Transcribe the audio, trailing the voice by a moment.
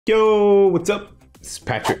Yo, what's up? This is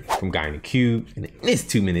Patrick from Guy in the Cube, and in this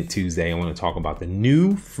 2-Minute Tuesday, I want to talk about the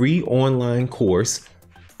new free online course,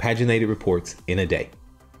 Paginated Reports in a Day.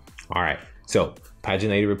 All right, so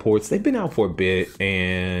Paginated Reports, they've been out for a bit,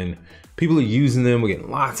 and people are using them. We're getting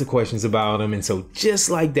lots of questions about them, and so just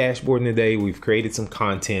like Dashboard in a Day, we've created some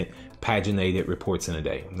content, Paginated Reports in a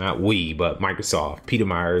Day. Not we, but Microsoft, Peter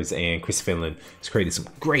Myers, and Chris Finland has created some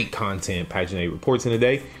great content, Paginated Reports in a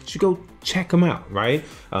Day. You should go check them out, right?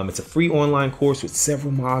 It's a free online course with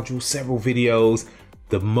several modules, several videos.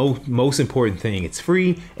 The most important thing, it's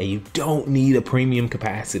free, and you don't need a premium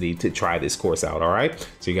capacity to try this course out, all right?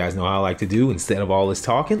 So you guys know how I like to do. Instead of all this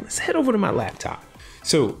talking, let's head over to my laptop.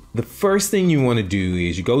 So the first thing you want to do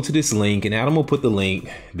is you go to this link, and Adam will put the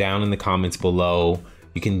link down in the comments below.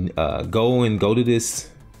 You can go to this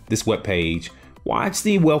web page, watch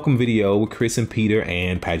the welcome video with Chris and Peter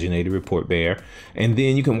and Paginated Report Bear, and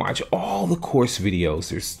then you can watch all the course videos.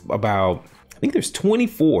 There's about, I think there's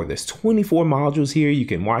 24. There's 24 modules here. You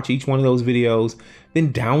can watch each one of those videos,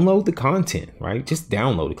 then download the content, right? Just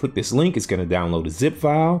download it. Click this link. It's going to download a zip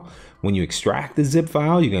file. When you extract the zip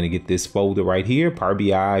file, you're going to get this folder right here, Power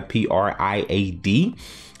BI, PRIAD.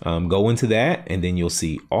 Go into that, and then you'll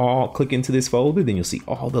see click into this folder, then you'll see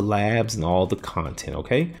all the labs and all the content,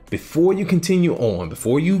 okay? Before you continue on,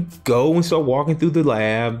 before you go and start walking through the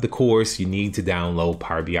lab, the course, you need to download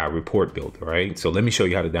Power BI Report Builder, right? So let me show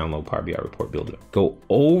you how to download Power BI Report Builder. Go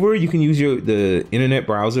over, you can use the internet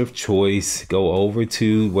browser of choice, go over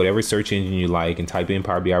to whatever search engine you like and type in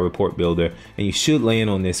Power BI Report Builder, and you should land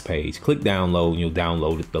on this page. Click download, and you'll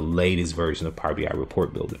download the latest version of Power BI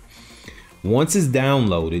Report Builder. Once it's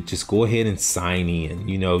downloaded, just go ahead and sign in.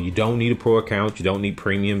 You know, you don't need a pro account. You don't need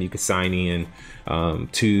premium. You can sign in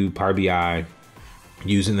to Power BI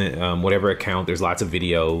using whatever account. There's lots of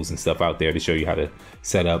videos and stuff out there to show you how to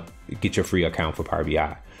set up, get your free account for Power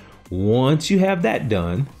BI. Once you have that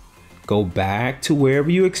done, go back to wherever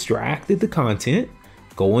you extracted the content,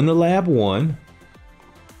 go into Lab 1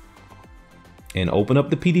 and open up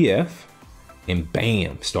the PDF. And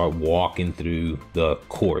bam, start walking through the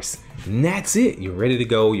course. And that's it. You're ready to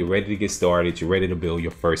go. You're ready to get started. You're ready to build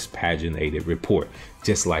your first paginated report.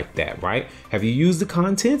 Just like that, right? Have you used the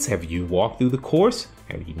contents? Have you walked through the course?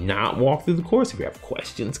 Have you not walked through the course? If you have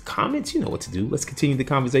questions, comments, you know what to do. Let's continue the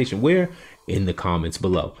conversation. Where? In the comments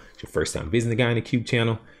below. It's your first time visiting the Guy in the Cube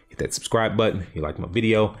channel. Hit that subscribe button. If you like my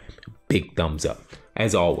video, big thumbs up.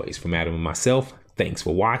 As always, from Adam and myself, thanks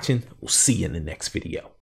for watching. We'll see you in the next video.